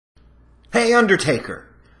Hey, Undertaker,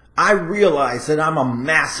 I realize that I'm a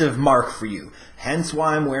massive mark for you, hence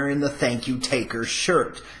why I'm wearing the Thank You Taker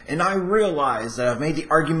shirt. And I realize that I've made the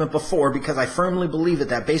argument before because I firmly believe it,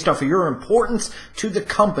 that based off of your importance to the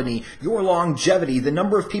company, your longevity, the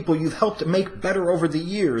number of people you've helped make better over the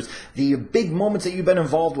years, the big moments that you've been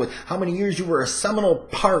involved with, how many years you were a seminal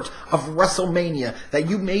part of WrestleMania, that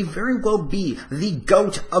you may very well be the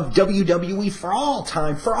GOAT of WWE for all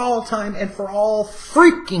time, and for all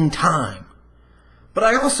freaking time. But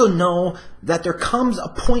I also know that there comes a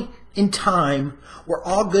point in time where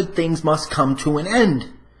all good things must come to an end.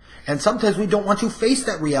 And sometimes we don't want to face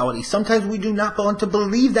that reality. Sometimes we do not want to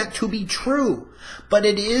believe that to be true. But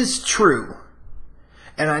it is true.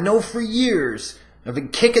 And I know for years I've been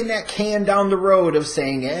kicking that can down the road of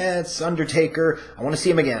saying, it's Undertaker. I want to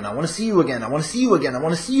see him again. I want to see you again. I want to see you again. I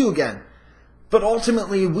want to see you again. But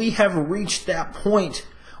ultimately we have reached that point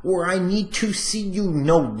where I need to see you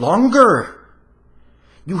no longer.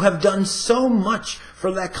 You have done so much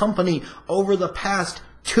for that company over the past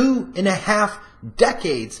 2.5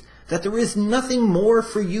 decades that there is nothing more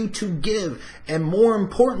for you to give. And more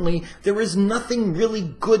importantly, there is nothing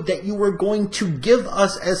really good that you are going to give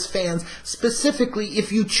us as fans, specifically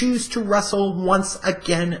if you choose to wrestle once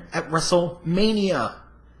again at WrestleMania.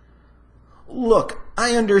 Look,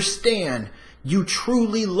 I understand. You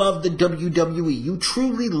truly love the WWE. You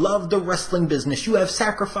truly love the wrestling business. You have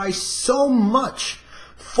sacrificed so much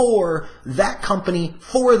for that company,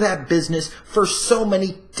 for that business, for so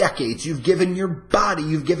many decades. You've given your body,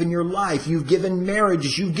 you've given your life, you've given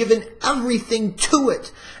marriages, you've given everything to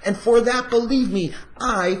it. And for that, believe me,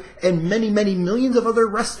 I and many, many millions of other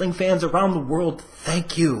wrestling fans around the world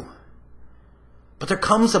thank you. But there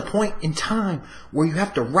comes a point in time where you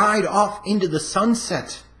have to ride off into the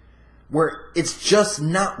sunset, where it's just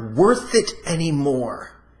not worth it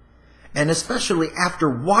anymore. And especially after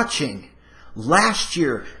watching last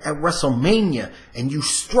year at WrestleMania, and you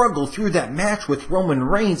struggle through that match with Roman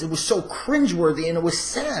Reigns, it was so cringeworthy and it was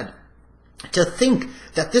sad to think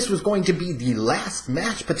that this was going to be the last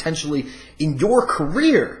match potentially in your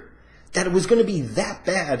career, that it was going to be that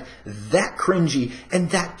bad, that cringy, and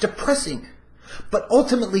that depressing. But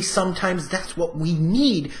ultimately, sometimes that's what we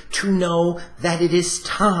need to know, that it is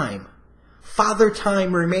time. Father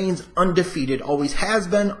Time remains undefeated, always has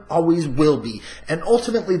been, always will be. And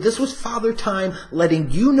ultimately, this was Father Time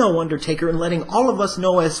letting you know, Undertaker, and letting all of us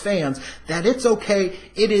know as fans that it's okay,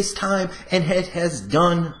 it is time, and it has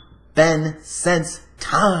been since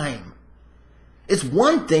time. It's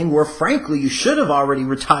one thing where, frankly, you should have already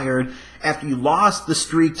retired after you lost the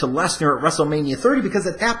streak to Lesnar at WrestleMania 30, because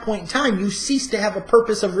at that point in time, you ceased to have a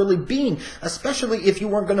purpose of really being, especially if you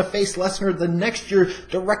weren't going to face Lesnar the next year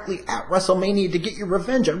directly at WrestleMania to get your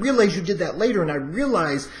revenge. I realize you did that later, and I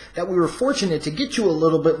realize that we were fortunate to get you a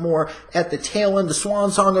little bit more at the tail end, the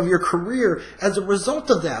swan song of your career as a result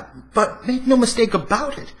of that. But make no mistake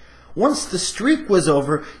about it, once the streak was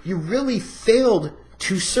over, you really failed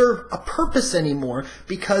to serve a purpose anymore,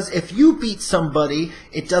 because if you beat somebody,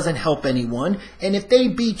 it doesn't help anyone, and if they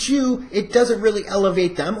beat you, it doesn't really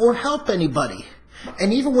elevate them or help anybody.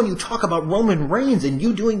 And even when you talk about Roman Reigns and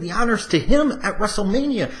you doing the honors to him at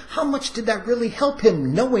WrestleMania, how much did that really help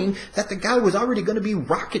him, knowing that the guy was already going to be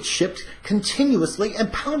rocket shipped continuously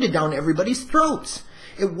and pounded down everybody's throats?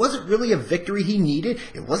 It wasn't really a victory he needed.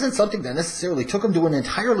 It wasn't something that necessarily took him to an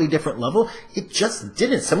entirely different level. It just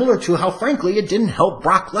didn't, similar to how, frankly, it didn't help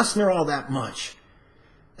Brock Lesnar all that much.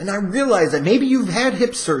 And I realize that maybe you've had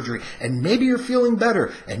hip surgery, and maybe you're feeling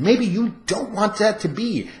better, and maybe you don't want that to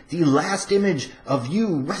be the last image of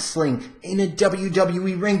you wrestling in a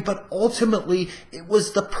WWE ring, but ultimately it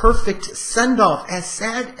was the perfect send-off, as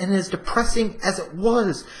sad and as depressing as it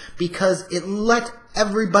was, because it let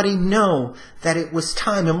everybody know that it was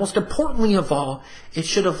time. And most importantly of all, it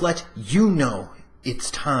should have let you know it's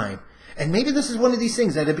time. And maybe this is one of these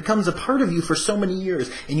things that it becomes a part of you for so many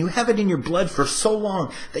years, and you have it in your blood for so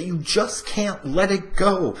long that you just can't let it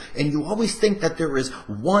go. And you always think that there is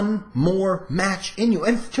one more match in you.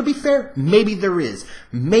 And to be fair, maybe there is.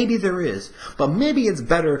 Maybe there is. But maybe it's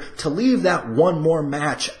better to leave that one more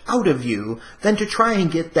match out of you than to try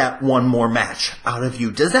and get that one more match out of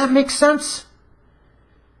you. Does that make sense?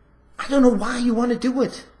 I don't know why you want to do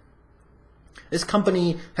it. This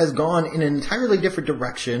company has gone in an entirely different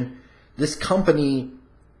direction. This company,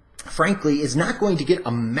 frankly, is not going to get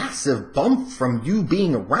a massive bump from you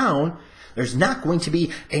being around. There's not going to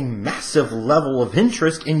be a massive level of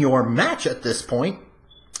interest in your match at this point.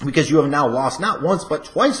 because you have now lost not once but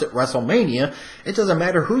twice at WrestleMania. It doesn't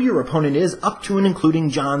matter who your opponent is, up to and including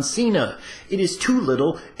John Cena. It is too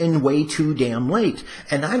little and way too damn late.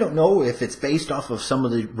 And I don't know if it's based off of some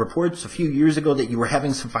of the reports a few years ago that you were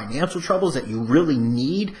having some financial troubles, that you really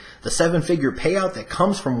need the 7-figure payout that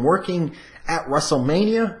comes from working at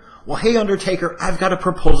WrestleMania. Well, hey, Undertaker, I've got a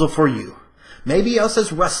proposal for you. Maybe us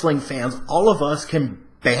as wrestling fans, all of us can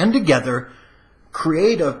band together,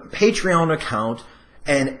 create a Patreon account,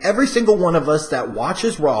 and every single one of us that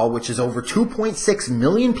watches Raw, which is over 2.6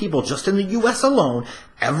 million people just in the U.S. alone,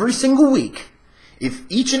 every single week, if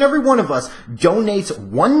each and every one of us donates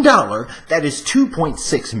 $1, that is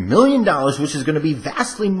 $2.6 million, which is going to be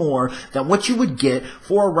vastly more than what you would get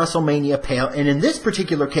for a WrestleMania payout. And in this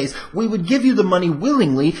particular case, we would give you the money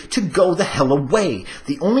willingly to go the hell away.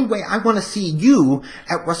 The only way I want to see you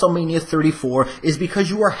at WrestleMania 34 is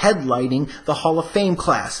because you are headlining the Hall of Fame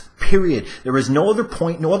class. Period. There is no other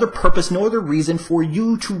point, no other purpose, no other reason for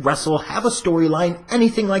you to wrestle, have a storyline,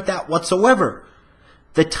 anything like that whatsoever.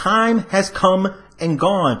 The time has come and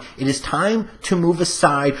gone. It is time to move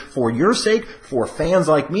aside for your sake, for fans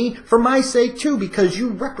like me, for my sake too, because you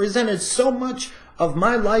represented so much of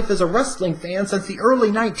my life as a wrestling fan since the early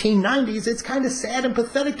 1990s. It's kind of sad and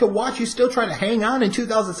pathetic to watch you still try to hang on in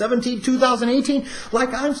 2017, 2018,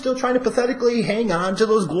 like I'm still trying to pathetically hang on to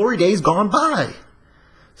those glory days gone by.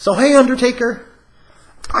 So hey, Undertaker,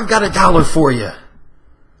 I've got $1 for you.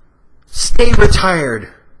 Stay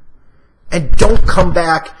retired. And don't come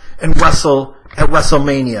back and wrestle at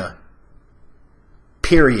WrestleMania.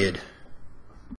 Period.